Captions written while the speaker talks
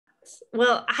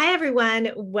Well, hi,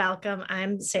 everyone. Welcome.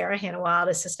 I'm Sarah Hannawald,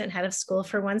 Assistant Head of School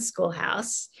for One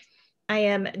Schoolhouse. I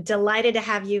am delighted to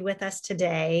have you with us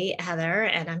today, Heather,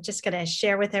 and I'm just going to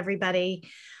share with everybody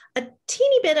a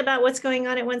teeny bit about what's going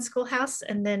on at One Schoolhouse,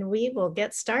 and then we will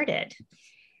get started.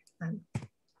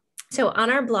 So on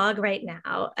our blog right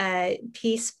now, a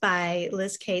piece by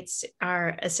Liz Cates,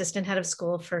 our Assistant Head of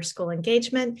School for School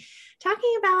Engagement,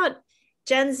 talking about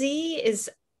Gen Z is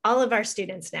all of our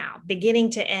students now, beginning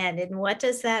to end. And what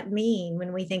does that mean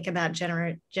when we think about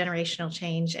generational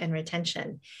change and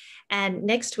retention? And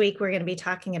next week, we're going to be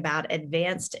talking about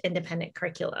advanced independent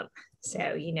curriculum.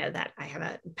 So you know that I have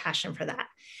a passion for that.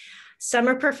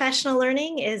 Summer Professional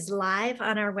Learning is live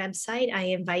on our website. I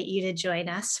invite you to join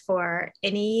us for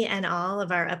any and all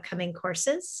of our upcoming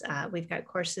courses. We've got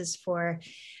courses for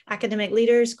academic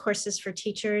leaders, courses for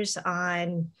teachers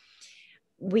on,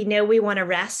 we know we want to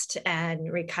rest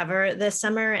and recover this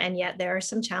summer, and yet there are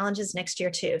some challenges next year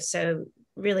too. So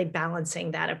really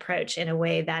balancing that approach in a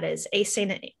way that is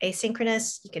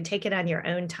asynchronous. You can take it on your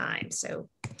own time. So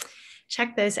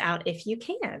check those out if you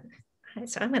can.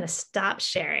 So I'm going to stop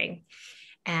sharing.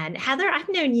 And Heather, I've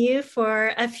known you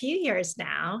for a few years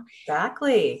now.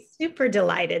 Exactly. Super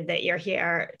delighted that you're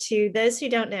here. To those who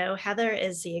don't know, Heather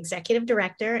is the Executive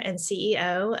Director and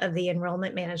CEO of the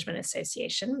Enrollment Management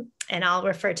Association, and I'll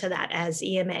refer to that as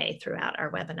EMA throughout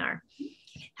our webinar.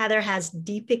 Heather has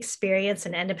deep experience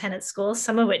in independent schools,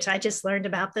 some of which I just learned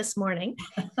about this morning.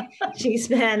 She's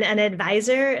been an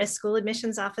advisor, a school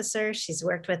admissions officer. She's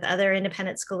worked with other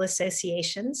independent school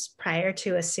associations prior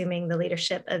to assuming the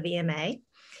leadership of EMA.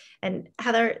 And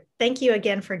Heather, thank you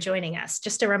again for joining us.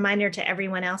 Just a reminder to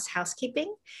everyone else,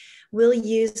 housekeeping. We'll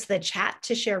use the chat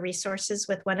to share resources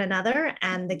with one another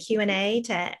and the Q&A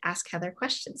to ask Heather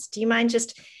questions. Do you mind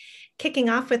just kicking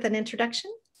off with an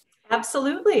introduction?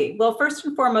 Absolutely. Well, first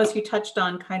and foremost, you touched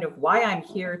on kind of why I'm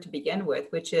here to begin with,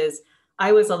 which is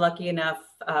I was a lucky enough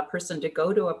person to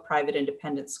go to a private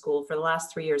independent school for the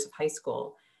last 3 years of high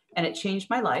school, and it changed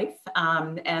my life.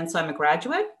 And so I'm a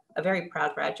graduate, a very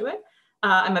proud graduate.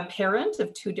 I'm a parent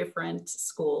of 2 different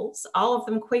schools, all of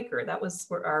them Quaker. That was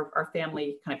our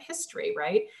family kind of history,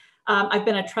 right? I've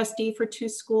been a trustee for 2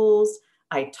 schools.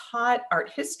 I taught art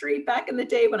history back in the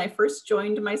day when I first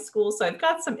joined my school. So I've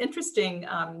got some interesting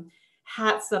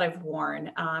hats that I've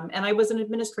worn. And I was an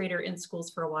administrator in schools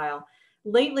for a while.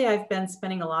 Lately, I've been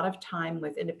spending a lot of time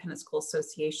with independent school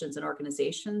associations and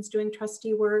organizations doing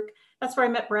trustee work. That's where I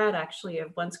met Brad, actually, of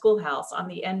One Schoolhouse on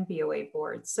the NBOA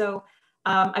board. So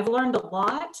I've learned a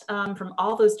lot from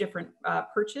all those different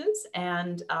perches,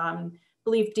 and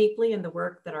believe deeply in the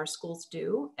work that our schools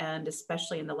do, and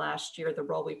especially in the last year, the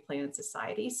role we play in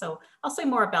society. So I'll say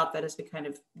more about that as we kind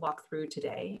of walk through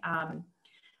today.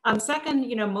 Second,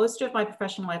 most of my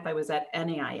professional life, I was at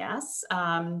NAIS.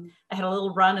 I had a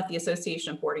little run at the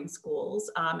Association of Boarding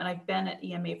Schools, and I've been at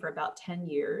EMA for about 10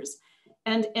 years.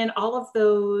 And in all of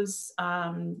those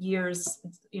years,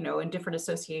 in different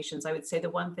associations, I would say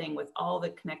the one thing with all the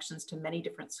connections to many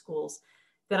different schools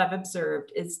that I've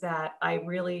observed is that I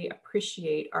really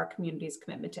appreciate our community's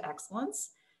commitment to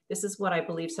excellence. This is what I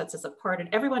believe sets us apart, and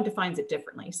everyone defines it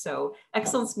differently. So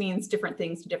excellence means different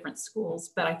things to different schools,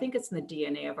 but I think it's in the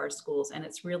DNA of our schools, and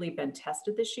it's really been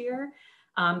tested this year.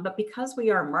 But because we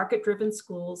are market-driven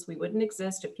schools, we wouldn't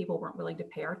exist if people weren't willing to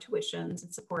pay our tuitions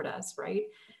and support us, right?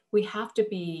 We have to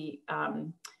be,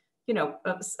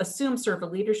 assume sort of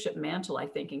a leadership mantle, I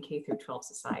think, in K through 12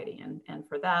 society. And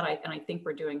for that, I think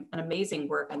we're doing an amazing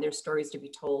work, and there's stories to be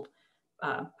told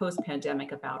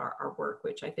post-pandemic about our work,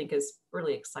 which I think is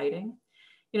really exciting.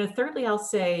 Thirdly, I'll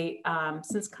say,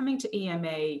 since coming to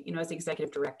EMA, as the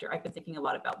executive director, I've been thinking a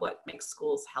lot about what makes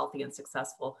schools healthy and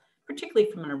successful, particularly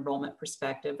from an enrollment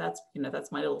perspective.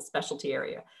 That's my little specialty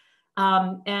area.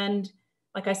 And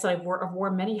like I said, I've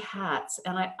worn many hats.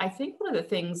 And I think one of the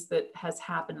things that has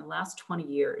happened in the last 20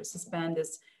 years has been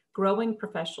this growing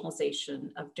professionalization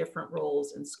of different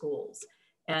roles in schools.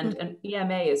 And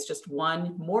EMA is just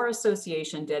one more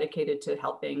association dedicated to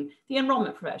helping the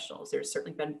enrollment professionals. There's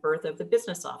certainly been birth of the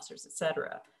business officers, et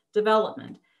cetera,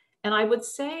 development. And I would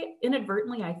say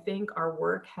inadvertently, I think our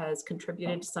work has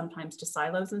contributed sometimes to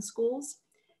silos in schools.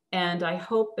 And I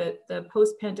hope that the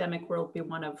post-pandemic world will be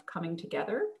one of coming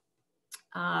together.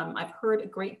 I've heard a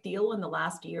great deal in the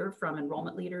last year from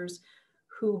enrollment leaders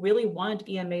who really want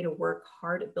EMA to work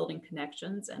hard at building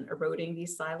connections and eroding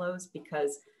these silos,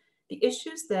 because the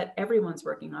issues that everyone's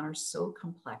working on are so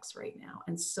complex right now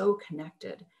and so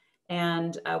connected.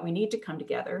 And we need to come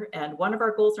together. And one of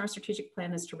our goals in our strategic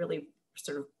plan is to really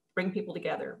sort of bring people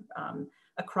together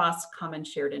across common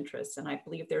shared interests. And I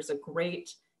believe there's a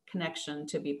great connection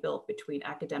to be built between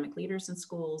academic leaders in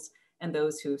schools and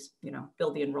those who,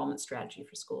 build the enrollment strategy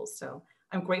for schools. So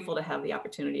I'm grateful to have the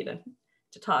opportunity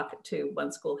to talk to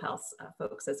One Schoolhouse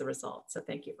folks as a result. So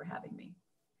thank you for having me.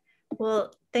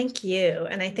 Well, thank you.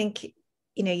 And I think,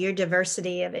 your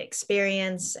diversity of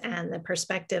experience and the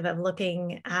perspective of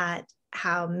looking at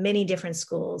how many different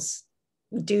schools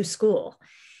do school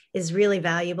is really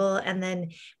valuable. And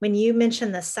then when you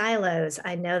mentioned the silos,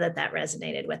 I know that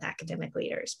resonated with academic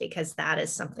leaders, because that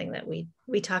is something that we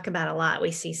talk about a lot.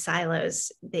 We see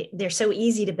silos, they're so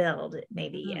easy to build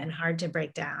maybe and hard to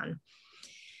break down.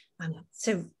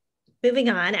 So moving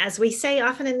on, as we say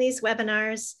often in these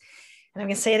webinars, and I'm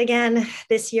going to say it again,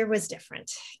 this year was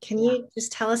different. Can you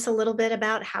just tell us a little bit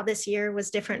about how this year was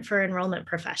different for enrollment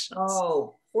professionals?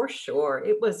 Oh, for sure.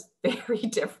 It was very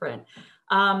different.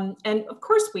 And of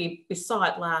course, we saw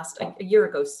it last a year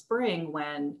ago, spring,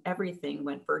 when everything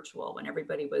went virtual, when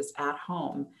everybody was at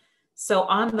home. So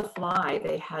on the fly,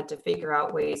 they had to figure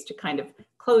out ways to kind of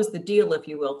close the deal, if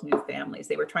you will, to new families.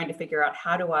 They were trying to figure out,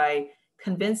 how do I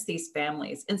convince these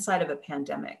families inside of a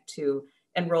pandemic to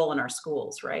enroll in our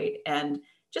schools, right? And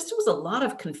just, it was a lot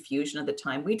of confusion at the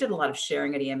time. We did a lot of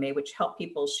sharing at EMA, which helped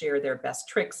people share their best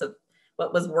tricks of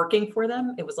what was working for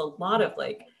them. It was a lot of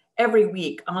like every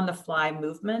week on the fly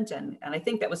movement. And I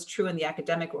think that was true in the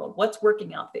academic world. What's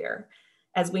working out there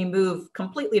as we move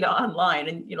completely to online,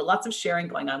 and lots of sharing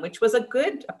going on, which was a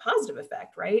positive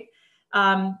effect, right?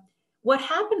 What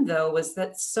happened though was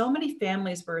that so many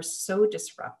families were so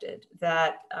disrupted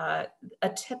that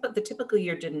the typical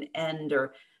year didn't end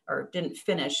or didn't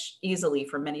finish easily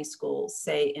for many schools,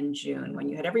 say in June, when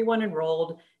you had everyone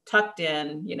enrolled, tucked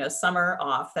in, summer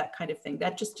off, that kind of thing.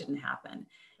 That just didn't happen.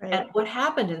 Right. And what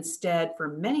happened instead for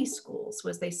many schools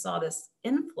was they saw this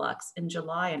influx in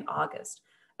July and August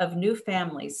of new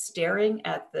families staring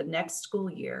at the next school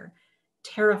year,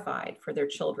 terrified for their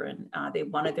children. They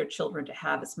wanted their children to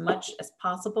have as much as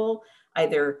possible,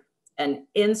 either an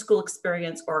in-school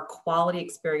experience or a quality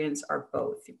experience, or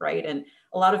both, right? And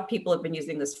a lot of people have been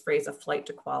using this phrase, a flight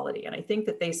to quality. And I think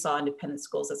that they saw independent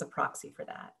schools as a proxy for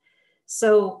that.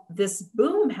 So this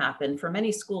boom happened for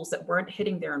many schools that weren't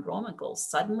hitting their enrollment goals.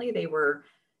 Suddenly they were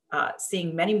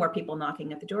seeing many more people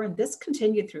knocking at the door. And this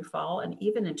continued through fall and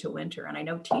even into winter. And I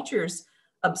know teachers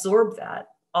absorbed that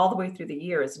all the way through the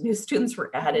year as new students were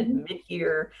added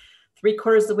mid-year,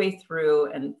 3/4 of the way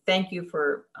through. And thank you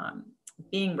for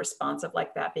being responsive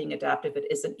like that, being adaptive.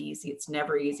 It isn't easy. It's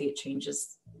never easy. It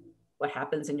changes what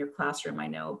happens in your classroom, I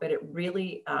know, but it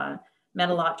really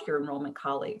meant a lot to your enrollment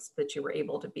colleagues that you were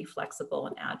able to be flexible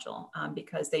and agile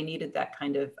because they needed that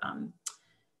kind of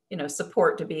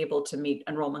support to be able to meet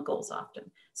enrollment goals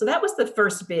often. So that was the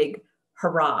first big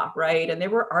hurrah, right? And there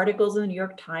were articles in the New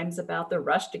York Times about the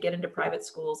rush to get into private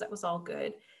schools. That was all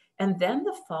good. And then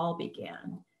the fall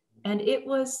began, and it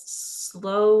was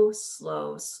slow,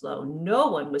 slow, slow. No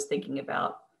one was thinking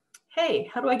about,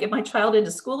 hey, how do I get my child into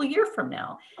school a year from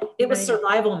now? It was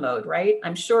survival mode, right?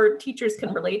 I'm sure teachers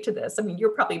can relate to this. I mean,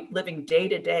 you're probably living day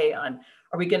to day on,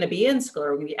 are we going to be in school?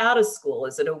 Are we going to be out of school?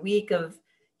 Is it a week of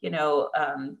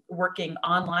working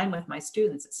online with my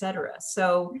students, et cetera.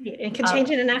 So it could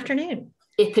change in an afternoon.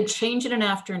 It could change in an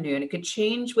afternoon. It could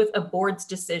change with a board's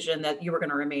decision that you were going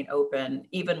to remain open,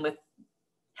 even with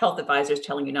health advisors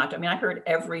telling you not to. I mean, I heard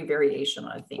every variation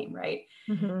on a theme, right?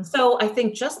 Mm-hmm. So I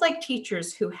think just like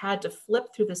teachers who had to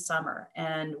flip through the summer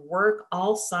and work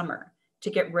all summer to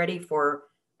get ready for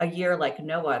a year like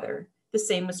no other, the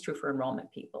same was true for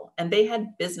enrollment people. And they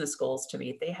had business goals to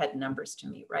meet. They had numbers to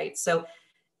meet, right? So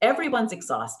everyone's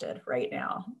exhausted right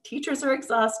now. Teachers are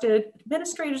exhausted,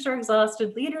 administrators are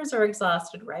exhausted, leaders are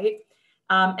exhausted, right?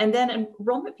 And then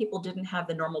enrollment people didn't have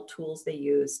the normal tools they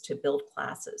use to build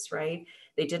classes, right?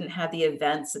 They didn't have the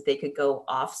events that they could go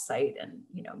off-site and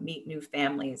meet new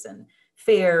families and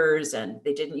fairs, and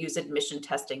they didn't use admission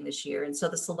testing this year. And so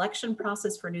the selection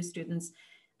process for new students,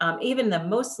 even the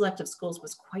most selective schools,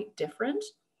 was quite different.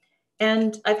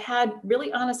 And I've had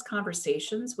really honest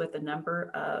conversations with a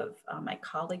number of my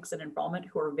colleagues in enrollment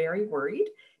who are very worried.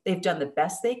 They've done the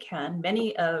best they can.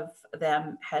 Many of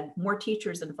them had more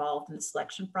teachers involved in the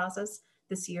selection process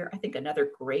this year. I think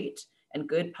another great and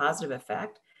good positive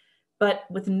effect, but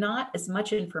with not as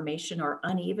much information or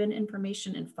uneven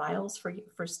information in files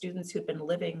for students who'd been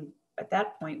living at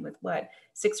that point with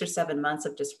 6 or 7 months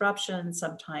of disruption,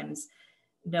 sometimes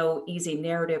no easy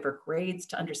narrative or grades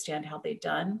to understand how they'd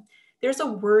done. There's a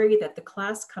worry that the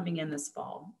class coming in this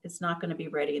fall is not going to be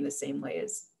ready in the same way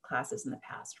as classes in the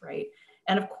past, right?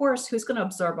 And of course, who's going to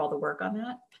absorb all the work on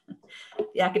that?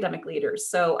 The academic leaders.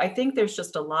 So I think there's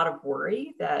just a lot of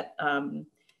worry that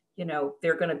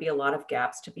there are going to be a lot of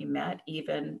gaps to be met,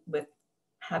 even with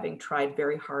having tried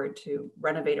very hard to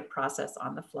renovate a process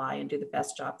on the fly and do the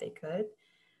best job they could.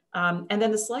 And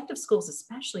then the selective schools,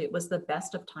 especially, it was the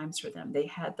best of times for them. They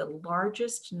had the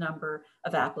largest number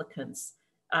of applicants,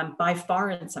 by far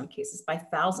in some cases, by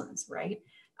thousands, right?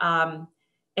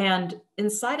 And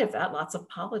inside of that, lots of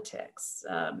politics.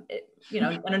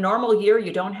 In a normal year,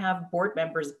 you don't have board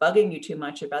members bugging you too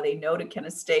much about they know to kind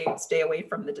of stay away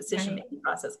from the decision-making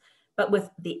process. But with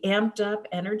the amped up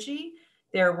energy,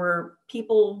 there were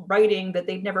people writing that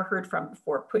they'd never heard from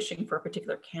before, pushing for a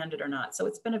particular candidate or not. So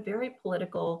it's been a very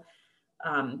political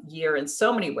year in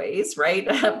so many ways, right?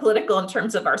 Political in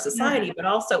terms of our society, but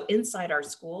also inside our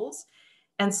schools.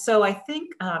 And so I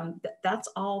think that's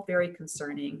all very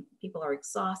concerning. People are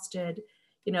exhausted.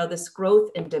 This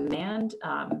growth in demand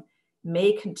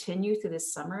may continue through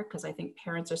this summer, because I think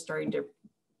parents are starting to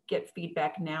get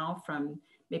feedback now from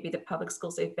maybe the public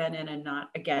schools they've been in, and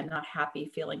not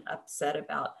happy, feeling upset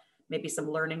about maybe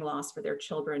some learning loss for their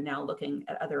children, now looking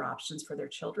at other options for their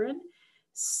children.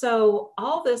 So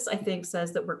all this, I think,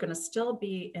 says that we're going to still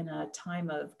be in a time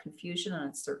of confusion and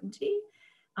uncertainty.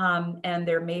 And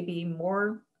there may be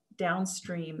more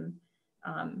downstream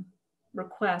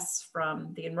requests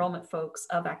from the enrollment folks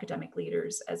of academic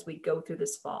leaders as we go through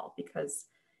this fall, because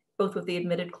both with the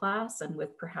admitted class and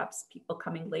with perhaps people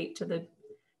coming late to the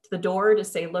door to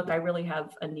say, look, I really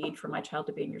have a need for my child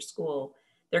to be in your school,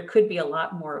 there could be a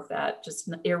lot more of that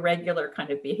just irregular kind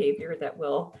of behavior that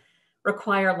will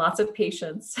require lots of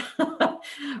patience,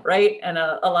 right? And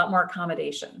a lot more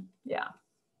accommodation. Yeah.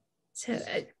 So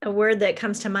a word that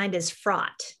comes to mind is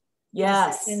fraught.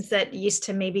 Yes. Decisions that used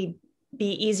to maybe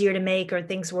be easier to make, or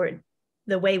things were,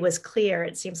 the way was clear.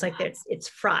 It seems like it's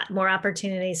fraught, more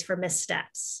opportunities for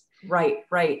missteps. Right.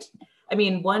 I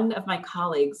mean, one of my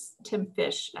colleagues, Tim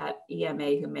Fish at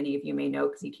EMA, who many of you may know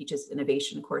because he teaches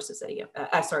innovation courses at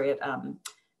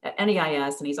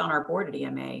NEIS, and he's on our board at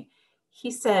EMA. He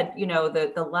said,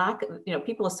 the lack of,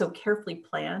 people are so carefully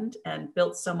planned and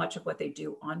built so much of what they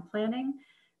do on planning,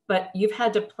 but you've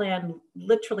had to plan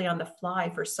literally on the fly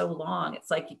for so long. It's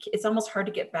like, it's almost hard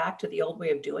to get back to the old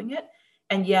way of doing it.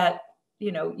 And yet,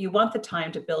 you want the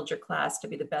time to build your class to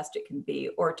be the best it can be,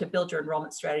 or to build your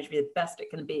enrollment strategy to be the best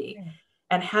it can be. Yeah.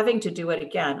 And having to do it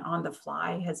again on the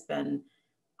fly has been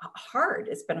hard.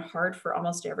 It's been hard for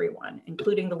almost everyone,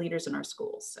 including the leaders in our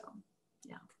schools. So,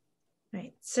 yeah.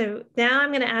 Right. So now I'm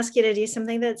going to ask you to do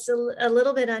something that's a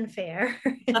little bit unfair,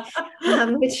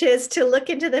 which is to look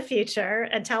into the future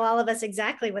and tell all of us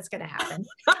exactly what's going to happen.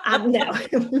 No,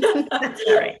 that's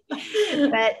all right.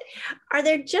 But are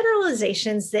there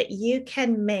generalizations that you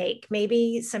can make,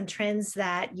 maybe some trends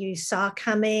that you saw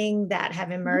coming that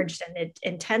have emerged and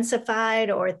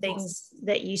intensified, or things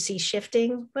that you see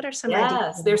shifting? What are some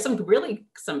ideas? Yes, there's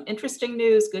some interesting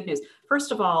news, good news.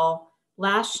 First of all,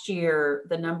 last year,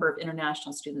 the number of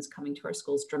international students coming to our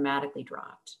schools dramatically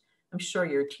dropped. I'm sure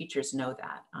your teachers know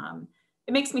that.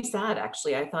 It makes me sad,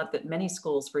 actually. I thought that many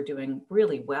schools were doing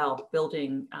really well,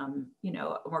 building a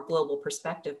more global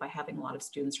perspective by having a lot of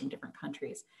students from different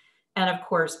countries. And of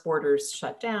course, borders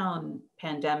shut down,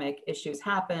 pandemic issues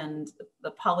happened.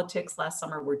 The politics last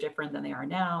summer were different than they are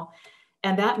now.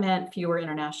 And that meant fewer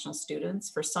international students.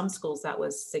 For some schools, that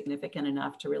was significant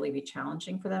enough to really be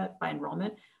challenging for that by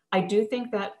enrollment. I do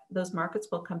think that those markets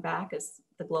will come back as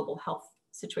the global health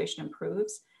situation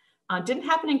improves. Didn't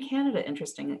happen in Canada,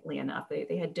 interestingly enough.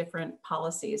 They had different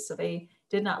policies, so they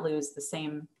did not lose the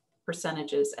same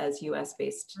percentages as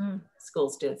US-based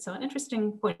schools did. So an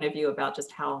interesting point of view about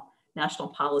just how national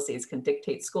policies can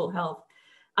dictate school health.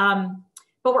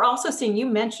 But we're also seeing, you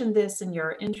mentioned this in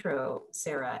your intro,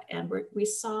 Sarah, and we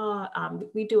saw,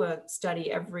 we do a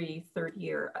study every third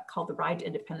year called the Ride to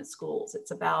Independent Schools.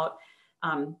 It's about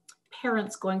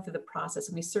parents going through the process,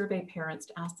 and we survey parents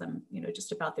to ask them,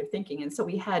 just about their thinking. And so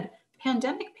we had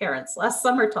pandemic parents last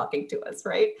summer talking to us,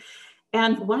 right?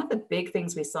 And one of the big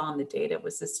things we saw in the data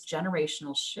was this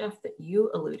generational shift that you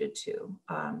alluded to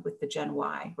with the Gen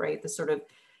Y, right?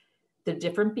 The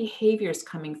different behaviors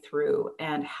coming through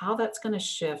and how that's going to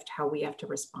shift how we have to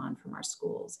respond from our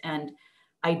schools. And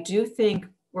I do think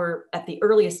we're at the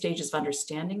earliest stages of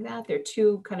understanding that. There are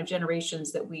two kind of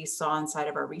generations that we saw inside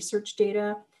of our research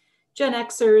data. Gen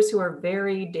Xers, who are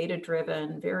very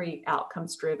data-driven, very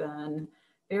outcomes-driven,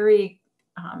 very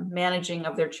managing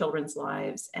of their children's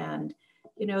lives. And,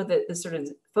 the sort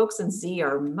of folks in Z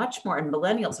are much more, and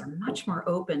millennials are much more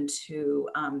open to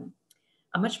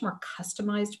a much more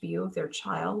customized view of their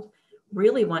child,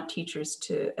 really want teachers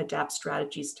to adapt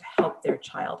strategies to help their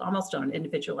child almost on an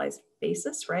individualized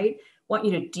basis, right? want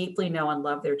you to deeply know and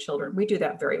love their children. We do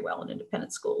that very well in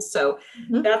independent schools. So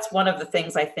Mhm. that's one of the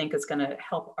things I think is going to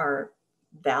help our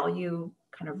value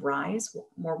kind of rise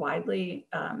more widely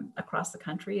across the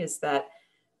country, is that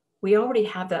we already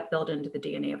have that built into the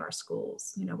DNA of our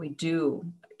schools. You know, we do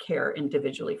care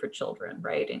individually for children,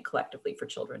 right? And collectively for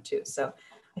children too. So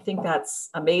I think that's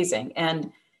amazing.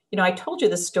 And, you know, I told you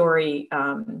the story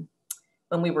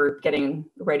when we were getting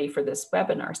ready for this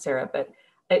webinar, Sarah, but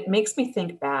it makes me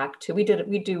think back to, we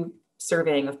do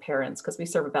surveying of parents because we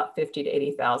serve about 50 to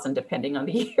 80,000, depending on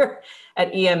the year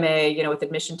at EMA, you know, with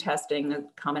admission testing,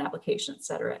 common application, et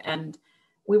cetera. And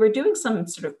we were doing some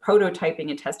sort of prototyping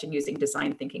and testing using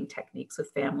design thinking techniques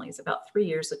with families about 3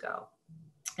 years ago.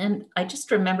 And I just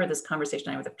remember this conversation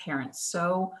I had with a parent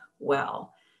so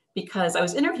well, because I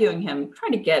was interviewing him,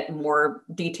 trying to get more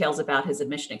details about his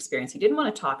admission experience. He didn't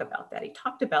want to talk about that. He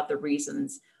talked about the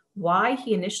reasons why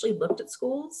he initially looked at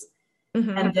schools,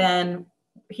 and then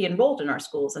he enrolled in our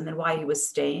schools, and then why he was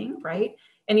staying, right?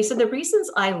 And he said, the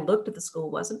reasons I looked at the school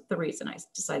wasn't the reason I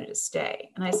decided to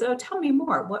stay. And I said, oh, tell me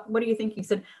more. What do you think? He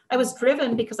said, I was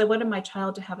driven because I wanted my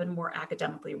child to have a more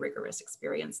academically rigorous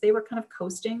experience. They were kind of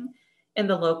coasting in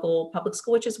the local public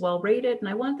school, which is well rated, and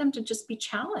I wanted them to just be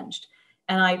challenged.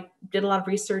 And I did a lot of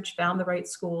research, found the right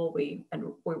school. We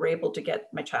were able to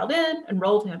get my child in,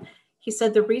 enrolled him. He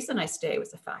said, the reason I stay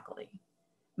was the faculty.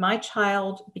 My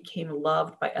child became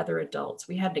loved by other adults.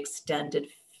 We had an extended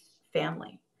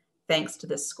family thanks to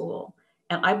this school.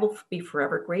 And I will be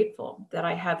forever grateful that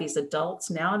I have these adults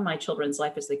now in my children's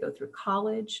life as they go through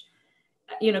college,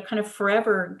 you know, kind of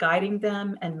forever guiding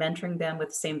them and mentoring them with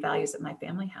the same values that my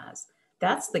family has.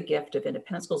 That's the gift of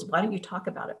independent schools. Why don't you talk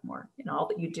about it more in all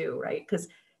that you do, right? Because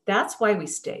that's why we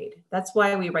stayed. That's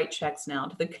why we write checks now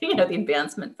to the, you know, the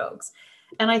advancement folks.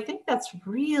 And I think that's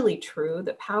really true.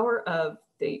 The power of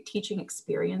the teaching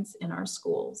experience in our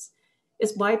schools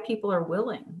is why people are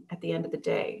willing at the end of the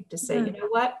day to say, you know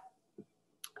what,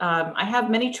 I have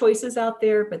many choices out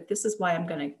there, but this is why I'm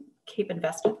going to keep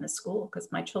invested in the school,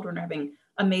 because my children are having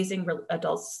amazing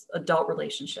adult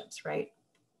relationships, right?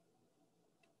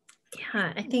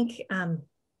 Yeah, I think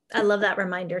I love that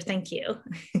reminder. Thank you.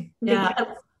 Yeah.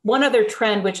 One other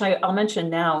trend, which I'll mention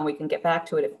now, and we can get back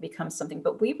to it if it becomes something,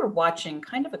 but we were watching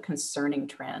kind of a concerning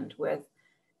trend with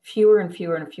fewer and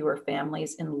fewer and fewer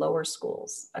families in lower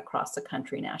schools across the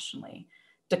country nationally.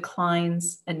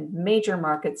 Declines in major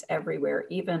markets everywhere,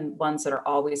 even ones that are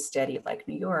always steady like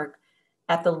New York,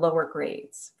 at the lower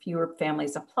grades. Fewer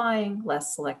families applying,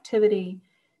 less selectivity,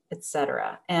 et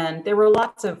cetera. And there were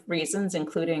lots of reasons,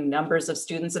 including numbers of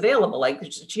students available, like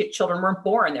children weren't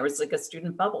born, there was like a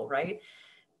student bubble, right?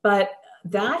 But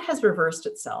that has reversed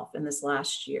itself in this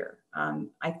last year.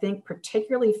 I think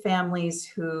particularly families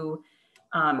who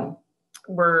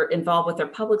were involved with their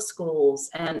public schools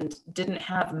and didn't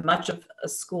have much of a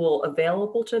school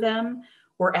available to them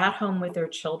were at home with their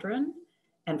children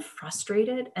and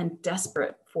frustrated and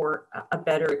desperate for a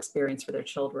better experience for their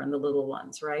children, the little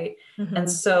ones, right? And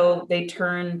so they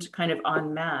turned kind of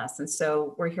en masse. And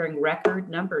so we're hearing record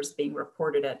numbers being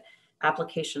reported at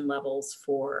application levels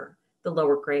for the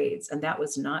lower grades. And that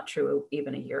was not true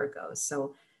even a year ago.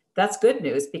 So that's good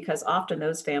news, because often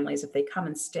those families, if they come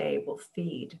and stay, will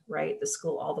feed, right, the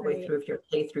school all the way through if you're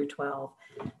K through 12.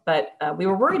 But we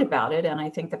were worried about it. And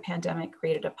I think the pandemic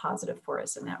created a positive for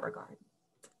us in that regard.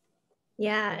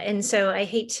 Yeah. And so I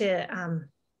hate to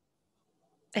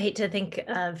think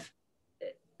of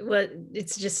what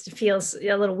it's just feels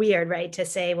a little weird, right, to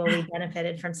say, well, we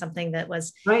benefited from something that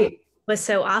was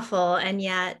so awful. And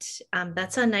yet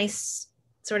that's a nice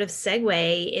sort of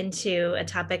segue into a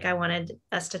topic I wanted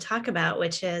us to talk about,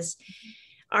 which is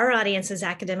our audience is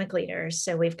academic leaders.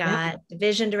 So we've got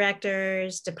division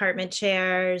directors, department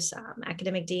chairs,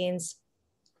 academic deans.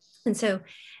 And so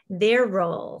their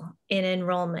role in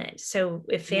enrollment. So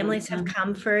if families have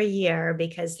come for a year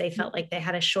because they felt like they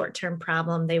had a short-term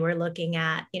problem, they were looking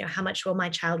at, you know, how much will my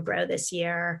child grow this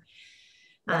year?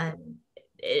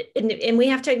 And we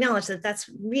have to acknowledge that that's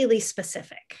really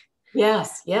specific.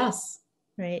 Yes.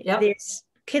 Right. There's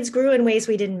kids grew in ways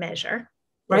we didn't measure.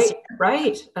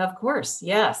 Right. Of course.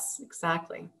 Yes,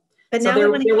 exactly. But so now there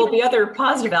will be other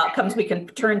positive outcomes we can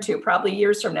turn to probably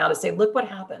years from now to say, look what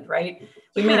happened, right?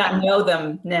 We may not know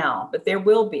them now, but there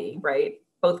will be, right?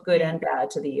 Both good and bad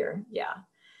to the year. Yeah.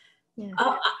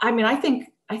 I mean, I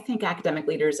think academic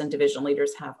leaders and division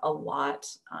leaders have a lot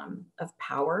of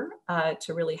power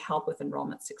to really help with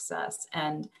enrollment success.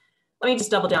 And let me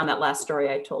just double down that last story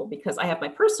I told, because I have my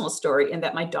personal story in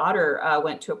that my daughter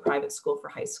went to a private school for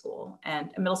high school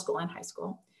and middle school and high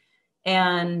school.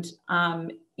 And,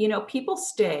 you know, people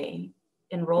stay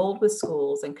enrolled with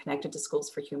schools and connected to schools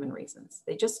for human reasons.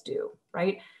 They just do,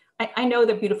 right? I know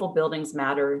that beautiful buildings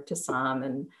matter to some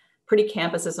and pretty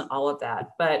campuses and all of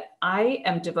that, but I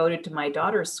am devoted to my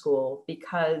daughter's school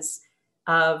because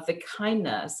of the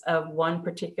kindness of one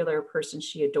particular person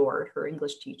she adored, her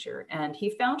English teacher. And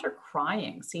he found her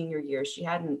crying senior year. She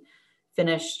hadn't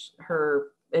finished her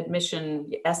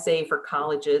admission essay for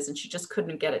colleges and she just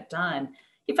couldn't get it done.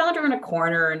 He found her in a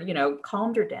corner and, you know,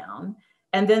 calmed her down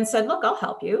and then said, look, I'll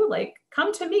help you. Like,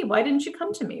 come to me. Why didn't you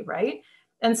come to me? Right.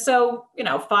 And so, you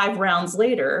know, 5 rounds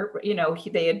later, you know,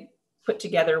 they had put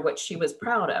together what she was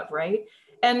proud of. Right.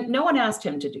 And no one asked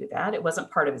him to do that. It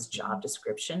wasn't part of his job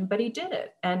description, but he did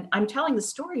it. And I'm telling the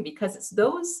story because it's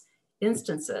those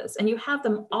instances, and you have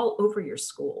them all over your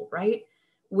school, right?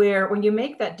 Where when you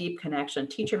make that deep connection,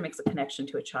 teacher makes a connection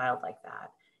to a child like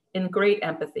that, in great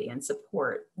empathy and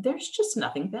support, there's just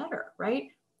nothing better, right?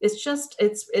 It's just,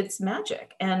 it's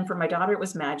magic. And for my daughter, it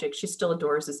was magic. She still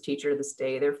adores this teacher to this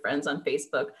day. They're friends on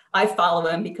Facebook. I follow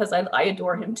him because I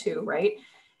adore him too, right?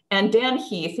 And Dan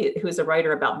Heath, who's a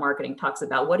writer about marketing, talks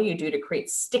about what do you do to create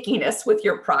stickiness with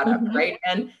your product, right?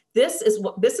 And this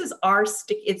is our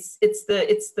stick.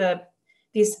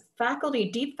 These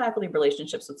deep faculty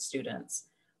relationships with students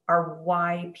are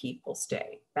why people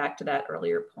stay. Back to that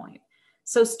earlier point.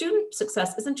 So student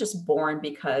success isn't just born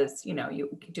because, you know,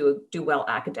 you do well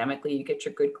academically, you get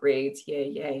your good grades, yay,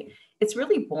 yay. It's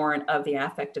really born of the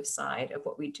affective side of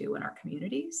what we do in our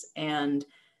communities. And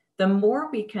the more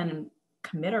we can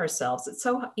commit ourselves, it's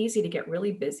so easy to get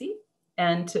really busy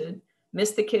and to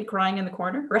miss the kid crying in the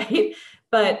corner, right?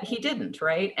 But he didn't,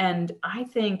 right? And I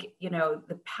think, you know,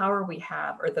 the power we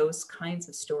have are those kinds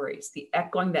of stories, the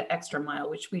going that extra mile,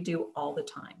 which we do all the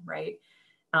time, right?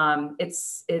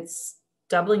 It's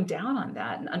doubling down on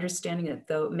that and understanding that,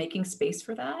 though, making space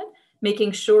for that,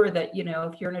 making sure that, you know,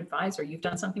 if you're an advisor, you've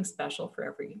done something special for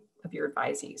every of your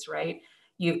advisees, right?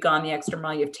 You've gone the extra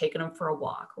mile, you've taken them for a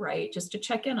walk, right? Just to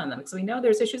check in on them. Because we know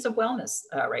there's issues of wellness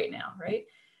right now, right?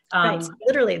 Right,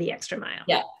 literally the extra mile.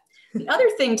 Yeah. The other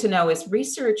thing to know is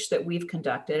research that we've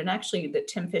conducted, and actually that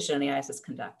Tim Fish and NEIS has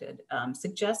conducted,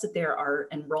 suggests that there are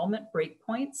enrollment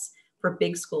breakpoints for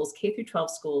big schools, K through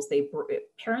 12 schools.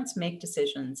 Parents make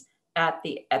decisions at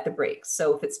the breaks.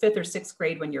 So if it's 5th or 6th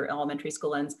grade when your elementary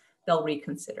school ends, they'll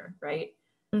reconsider, right?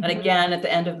 And again, at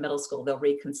the end of middle school, they'll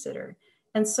reconsider.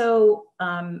 And so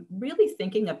really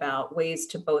thinking about ways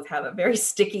to both have a very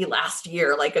sticky last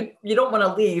year, like you don't want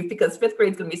to leave because 5th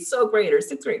grade is going to be so great, or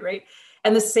 6th grade, right?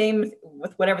 And the same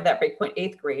with whatever that breakpoint,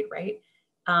 8th grade, right?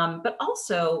 But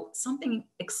also something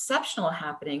exceptional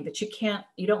happening that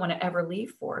you don't want to ever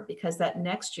leave for, because that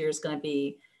next year is going to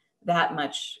be that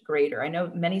much greater. I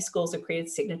know many schools have created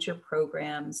signature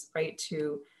programs, right,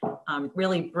 to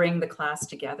really bring the class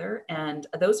together. And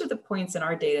those are the points in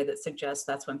our data that suggest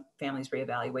that's when families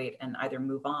reevaluate and either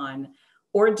move on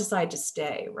or decide to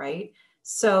stay, right?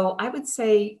 So I would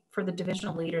say for the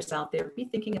divisional leaders out there, be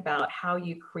thinking about how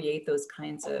you create those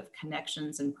kinds of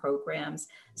connections and programs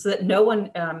so that no one,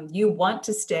 you want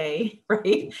to stay,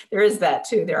 right? There is that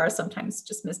too. There are sometimes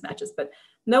just mismatches, but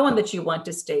no one that you want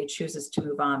to stay chooses to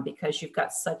move on because you've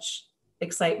got such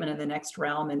excitement in the next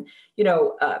realm. And, you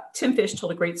know, Tim Fish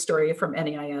told a great story from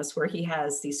NEIS where he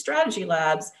has these strategy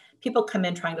labs. People come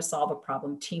in trying to solve a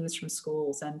problem, teams from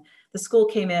schools, and the school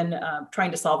came in trying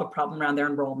to solve a problem around their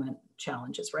enrollment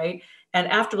challenges, right? And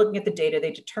after looking at the data,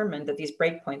 they determined that these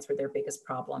breakpoints were their biggest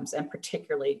problems, and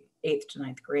particularly 8th to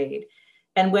 9th grade.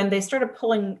 And when they started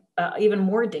pulling even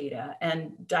more data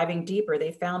and diving deeper,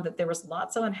 they found that there was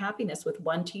lots of unhappiness with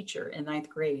one teacher in 9th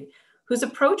grade whose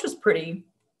approach was pretty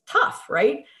tough,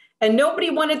 right? And nobody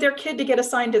wanted their kid to get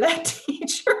assigned to that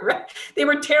teacher, right? They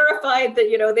were terrified that,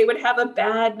 you know, they would have a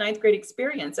bad 9th grade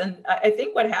experience. And I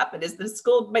think what happened is the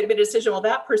school might have made a decision, well,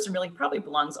 that person really probably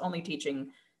belongs only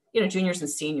teaching, you know, juniors and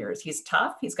seniors. He's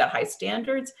tough, he's got high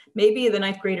standards. Maybe the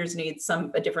 9th graders need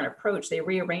a different approach. They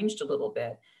rearranged a little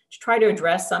bit to try to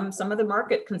address some of the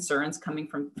market concerns coming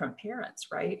from parents,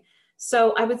 right?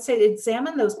 So I would say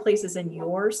examine those places in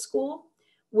your school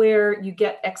where you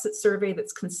get exit survey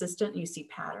that's consistent, and you see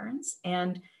patterns.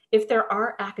 And if there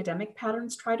are academic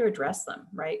patterns, try to address them,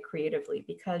 right, creatively,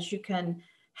 because you can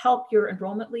help your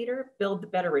enrollment leader build the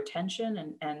better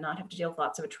retention and not have to deal with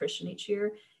lots of attrition each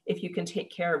year if you can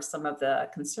take care of some of the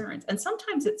concerns. And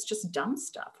sometimes it's just dumb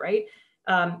stuff, right?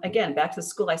 Again, back to the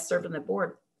school I served on the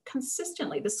board,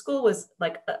 consistently, the school was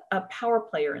like a power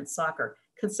player in soccer.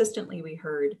 Consistently, we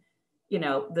heard, you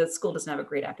know, the school doesn't have a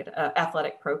great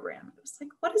athletic program. It was like,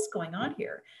 what is going on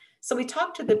here? So we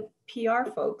talked to the PR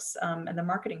folks and the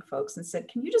marketing folks and said,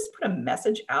 can you just put a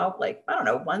message out, like, I don't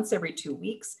know, once every 2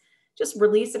 weeks, just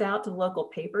release it out to the local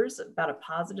papers about a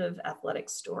positive athletic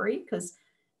story, because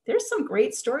there's some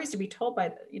great stories to be told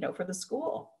by, for the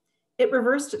school. It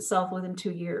reversed itself within 2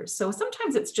 years. So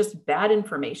sometimes it's just bad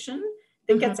information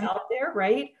that gets out there,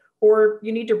 right? Or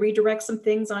you need to redirect some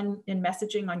things in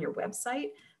messaging on your website.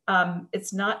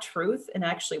 It's not truth and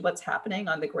actually what's happening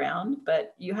on the ground,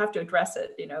 but you have to address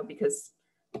it, because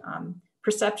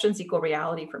perceptions equal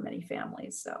reality for many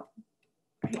families. So,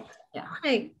 yeah. I want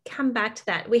to come back to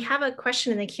that. We have a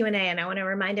question in the Q&A, and I want to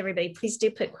remind everybody, please do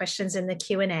put questions in the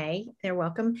Q&A. They're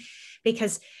welcome,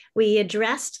 because we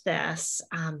addressed this.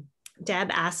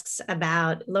 Deb asks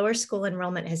about lower school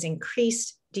enrollment has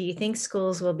increased. Do you think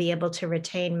schools will be able to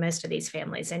retain most of these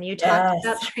families? And you talked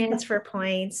about transfer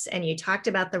points, and you talked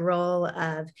about the role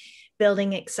of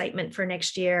building excitement for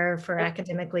next year for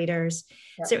academic leaders.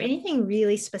 Is there anything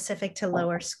really specific to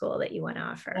lower school that you want to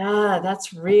offer?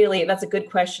 That's a good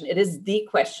question. It is the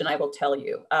question, I will tell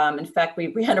you. In fact, we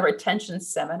ran a retention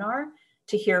seminar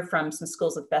to hear from some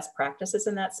schools with best practices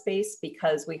in that space,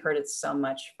 because we heard it so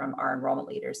much from our enrollment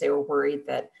leaders. They were worried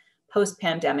that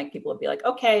post-pandemic, people would be like,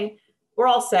 okay, we're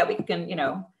all set. We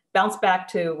can, bounce back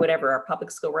to whatever, our public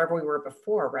school, wherever we were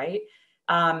before, right?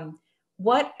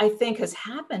 What I think has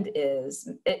happened is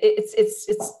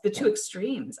it's the two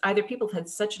extremes. Either people have had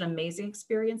such an amazing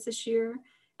experience this year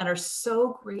and are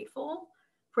so grateful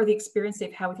for the experience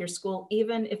they've had with your school,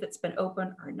 even if it's been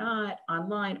open or not,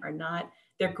 online or not.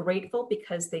 They're grateful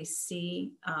because they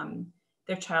see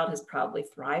their child has probably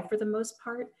thrived for the most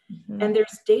part. And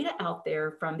there's data out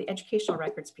there from the Educational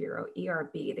Records Bureau,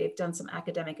 ERB. They've done some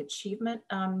academic achievement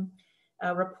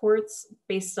reports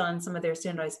based on some of their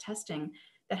standardized testing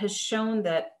that has shown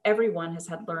that everyone has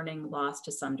had learning loss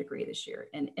to some degree this year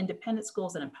in independent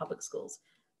schools and in public schools,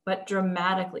 but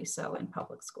dramatically so in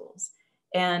public schools.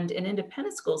 And in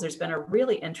independent schools, there's been a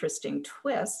really interesting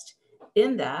twist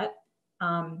in that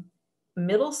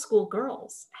middle school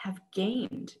girls have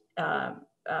gained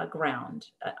ground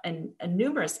in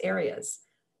numerous areas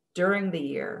during the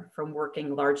year from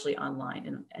working largely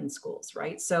online in schools,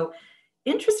 right? So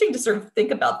interesting to sort of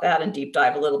think about that and deep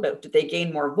dive a little bit. Did they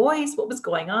gain more voice? What was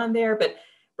going on there? But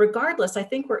regardless, I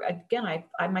think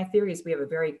my theory is we have a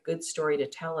very good story to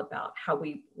tell about how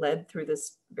we led through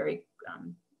this very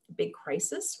big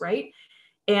crisis, right?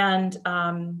 And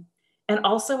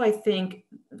also I think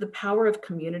the power of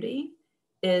community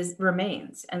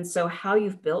remains. And so how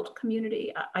you've built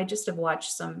community, I just have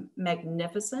watched some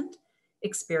magnificent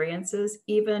experiences,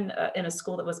 even in a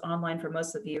school that was online for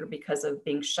most of the year because of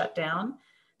being shut down,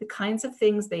 the kinds of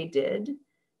things they did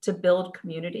to build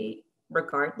community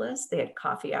regardless. They had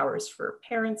coffee hours for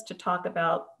parents to talk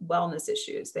about wellness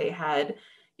issues. They had,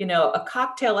 a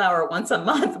cocktail hour once a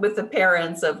month with the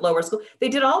parents of lower school. They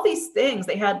did all these things.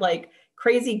 They had like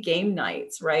crazy game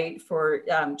nights, right, for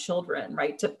children,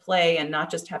 right, to play and not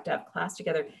just have to have class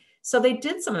together. So they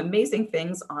did some amazing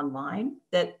things online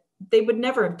that they would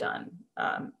never have done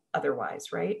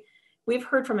otherwise, right? We've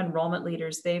heard from enrollment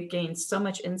leaders, they've gained so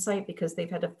much insight because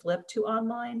they've had to flip to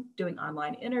online, doing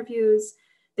online interviews.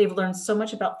 They've learned so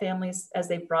much about families as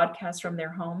they broadcast from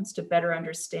their homes to better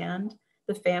understand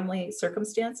the family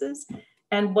circumstances.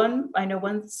 And I know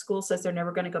one school says they're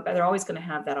never going to go back. They're always going to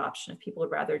have that option if people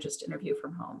would rather just interview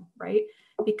from home, right?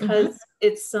 Because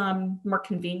it's more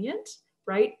convenient,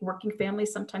 right? Working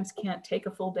families sometimes can't take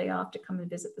a full day off to come and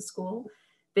visit the school.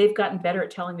 They've gotten better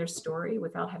at telling their story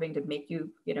without having to make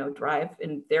you, drive.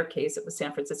 In their case, it was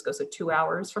San Francisco, so 2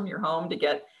 hours from your home to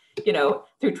get,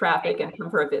 through traffic and come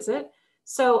for a visit.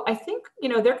 So I think,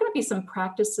 there are going to be some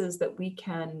practices that we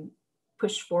can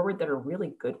push forward that are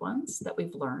really good ones that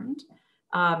we've learned.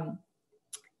 And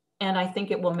I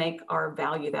think it will make our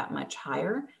value that much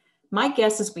higher. My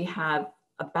guess is we have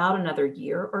about another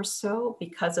year or so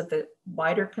because of the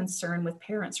wider concern with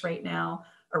parents right now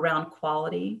around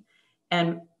quality.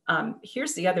 And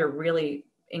here's the other really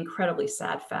incredibly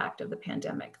sad fact of the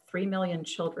pandemic. 3 million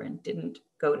children didn't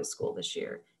go to school this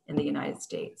year in the United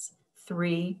States.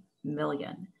 3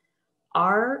 million.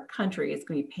 Our country is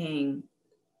going to be paying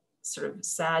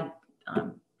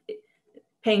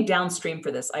paying downstream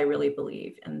for this, I really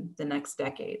believe, in the next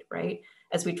decade, right?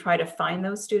 As we try to find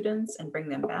those students and bring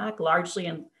them back, largely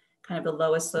in kind of the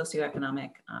lowest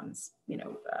socioeconomic,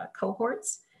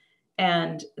 cohorts.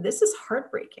 And this is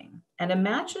heartbreaking. And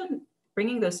imagine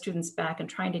bringing those students back and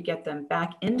trying to get them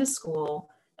back into school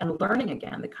and learning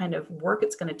again, the kind of work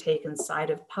it's going to take inside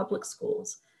of public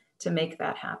schools to make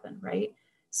that happen, right?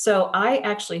 So I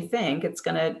actually think it's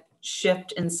going to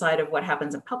shift inside of what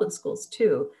happens in public schools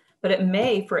too, but it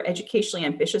may for educationally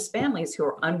ambitious families who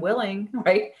are unwilling,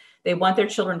 right? They want their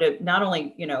children to not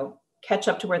only, catch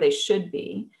up to where they should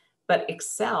be, but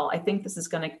excel, I think this is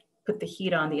going to put the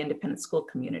heat on the independent school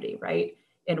community, right?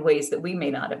 In ways that we may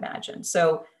not imagine.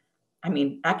 So, I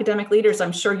mean, academic leaders,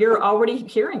 I'm sure you're already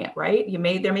hearing it, right?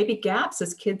 There may be gaps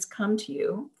as kids come to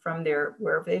you from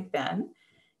wherever they've been,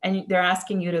 and they're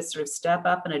asking you to sort of step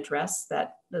up and address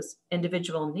those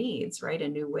individual needs, right,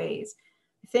 in new ways.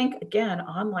 I think, again,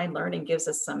 online learning gives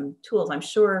us some tools. I'm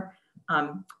sure,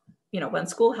 when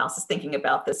Schoolhouse is thinking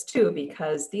about this too,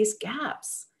 because these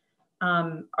gaps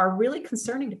are really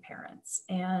concerning to parents,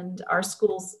 and our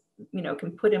schools,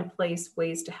 can put in place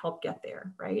ways to help get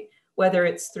there, right? Whether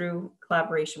it's through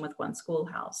collaboration with one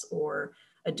Schoolhouse or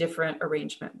a different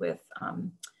arrangement with,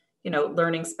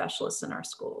 learning specialists in our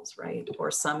schools, right? Or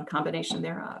some combination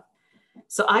thereof.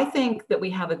 So I think that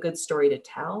we have a good story to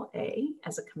tell, A,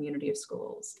 as a community of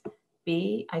schools.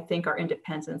 B, I think our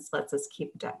independence lets us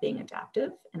keep being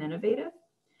adaptive and innovative.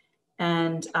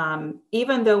 And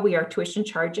even though we are tuition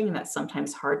charging, and that's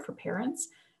sometimes hard for parents,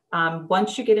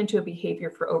 once you get into a behavior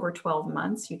for over 12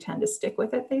 months, you tend to stick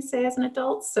with it, they say, as an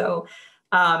adult. So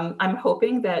I'm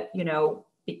hoping that,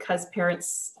 because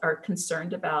parents are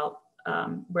concerned about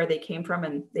where they came from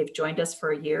and they've joined us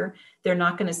for a year, they're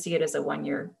not going to see it as a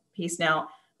one-year piece. Now,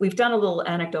 we've done a little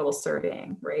anecdotal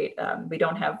surveying, right? We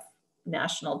don't have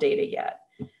national data yet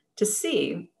to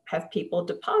see, have people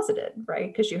deposited, right?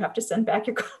 Because you have to send back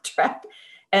your contract.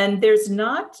 And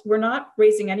we're not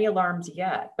raising any alarms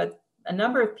yet, but a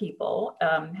number of people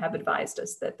have advised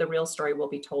us that the real story will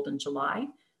be told in July,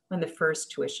 when the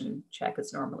first tuition check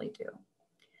is normally due.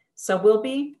 So we'll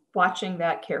be watching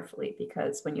that carefully,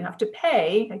 because when you have to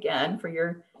pay again for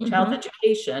your child's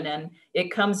education and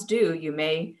it comes due, you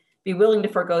may be willing to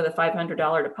forego the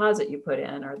 $500 deposit you put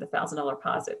in, or the $1,000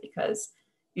 deposit, because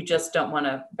you just don't want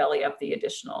to belly up the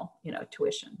additional,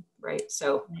 tuition, right?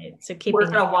 So, we're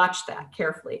going to watch that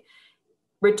carefully.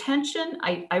 Retention,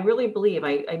 I really believe,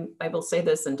 I will say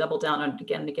this and double down on it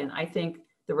again and again. I think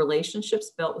the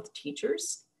relationships built with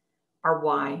teachers are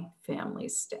why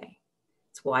families stay.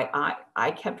 It's why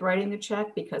I kept writing the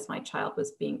check, because my child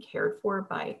was being cared for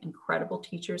by incredible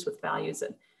teachers with values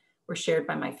that were shared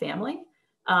by my family.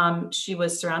 She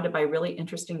was surrounded by really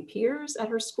interesting peers at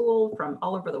her school from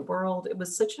all over the world. It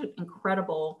was such an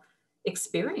incredible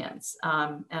experience.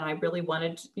 And I really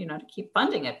wanted, to keep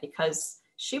funding it, because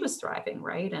she was thriving,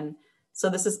 right? And so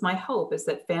this is my hope, is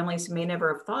that families who may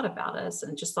never have thought about us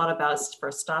and just thought about us for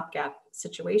a stopgap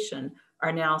situation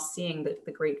are now seeing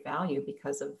the great value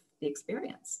because of the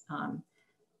experience.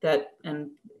 That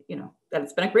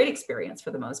it's been a great experience for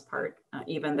the most part,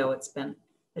 even though it's been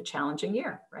a challenging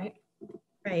year, right?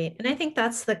 Right. And I think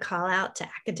that's the call out to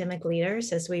academic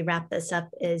leaders as we wrap this up,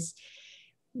 is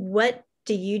what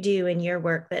do you do in your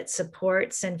work that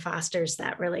supports and fosters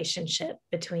that relationship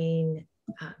between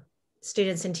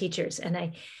students and teachers? And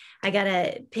I got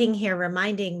a ping here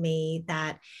reminding me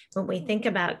that when we think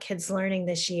about kids learning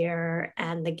this year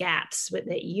and the gaps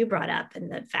that you brought up,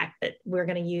 and the fact that we're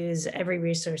going to use every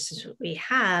resource we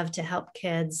have to help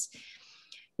kids,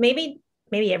 maybe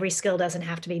every skill doesn't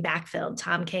have to be backfilled.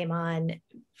 Tom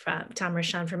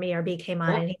Rashawn from ERB came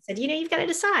on, and he said, you've got to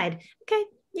decide, okay,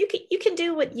 you can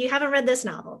do what, you haven't read this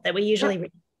novel that we usually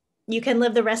read. You can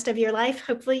live the rest of your life.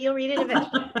 Hopefully you'll read it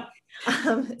eventually.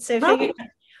 So figure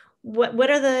what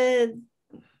are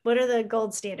the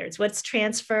gold standards? What's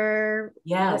transfer?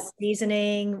 Yes. What's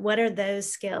reasoning? What are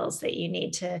those skills that you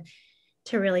need to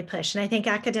really push? And I think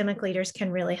academic leaders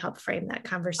can really help frame that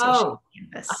conversation. Oh,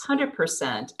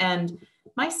 100%. And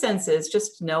my sense is,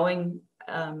 just knowing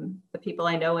the people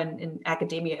I know in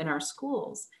academia in our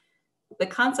schools, the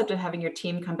concept of having your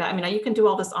team come back. I mean, you can do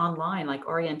all this online, like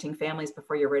orienting families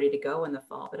before you're ready to go in the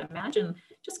fall, but imagine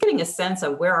just getting a sense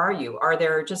of, where are you? Are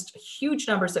there just huge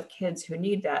numbers of kids who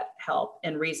need that help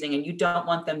in reasoning, and you don't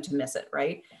want them to miss it,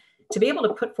 right? To be able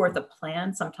to put forth a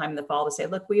plan sometime in the fall to say,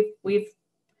 look, we've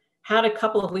had a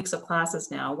couple of weeks of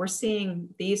classes now. We're seeing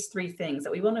these 3 things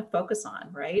that we want to focus on,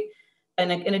 right? And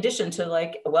in addition to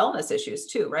like wellness issues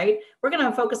too, right? We're going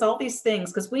to focus all these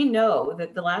things because we know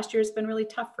that the last year has been really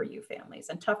tough for you families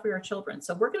and tough for your children.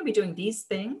 So we're going to be doing these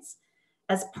things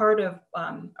as part of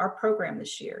our program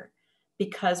this year,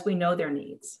 because we know their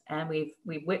needs and we've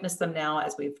witnessed them now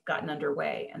as we've gotten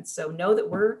underway. And so know that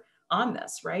we're on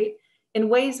this, right? In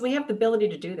ways we have the ability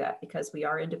to do that because we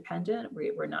are independent.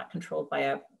 We're not controlled by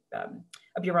a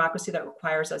bureaucracy that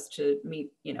requires us to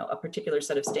meet, a particular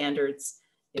set of standards,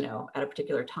 at a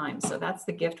particular time. So that's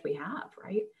the gift we have,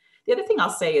 right? The other thing I'll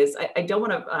say is, I don't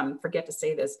want to forget to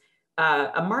say this,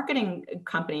 a marketing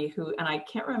company who, and I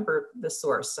can't remember the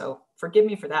source, so forgive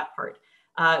me for that part,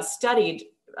 studied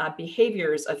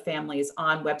behaviors of families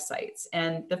on websites.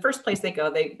 And the first place they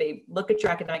go, they look at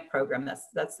your academic program.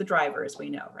 That's the driver, as we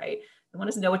know, right? They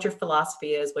want to know what your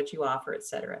philosophy is, what you offer, et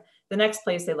cetera. The next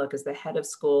place they look is the head of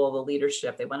school, the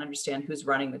leadership. They want to understand who's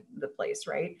running the place,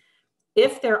 right?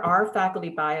 If there are faculty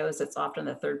bios, it's often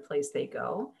the third place they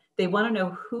go. They want to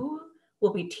know who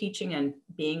will be teaching and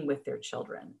being with their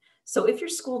children. So if your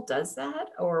school does that,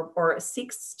 or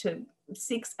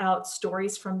seeks out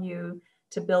stories from you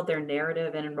to build their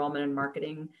narrative and enrollment and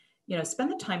marketing,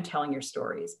 spend the time telling your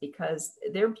stories, because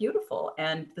they're beautiful.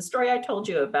 And the story I told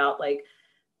you about, like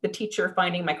the teacher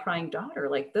finding my crying daughter,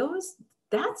 like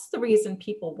that's the reason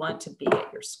people want to be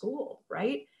at your school,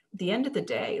 right? At the end of the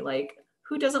day, like,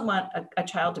 who doesn't want a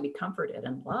child to be comforted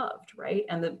and loved, right?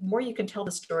 And the more you can tell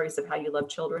the stories of how you love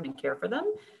children and care for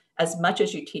them, as much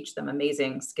as you teach them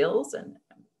amazing skills, and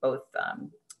both,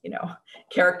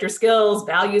 character skills,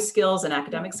 value skills, and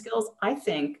academic skills, I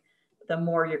think the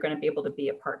more you're going to be able to be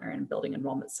a partner in building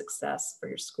enrollment success for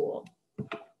your school.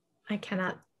 I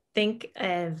cannot think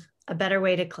of a better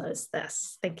way to close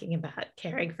this, thinking about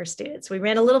caring for students. We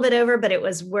ran a little bit over, but it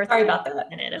was worth Sorry about that. A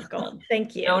minute of gold.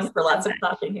 Thank you. Known for lots of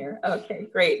talking here. Okay,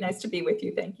 great. Nice to be with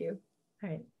you. Thank you. All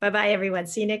right. Bye-bye, everyone.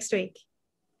 See you next week.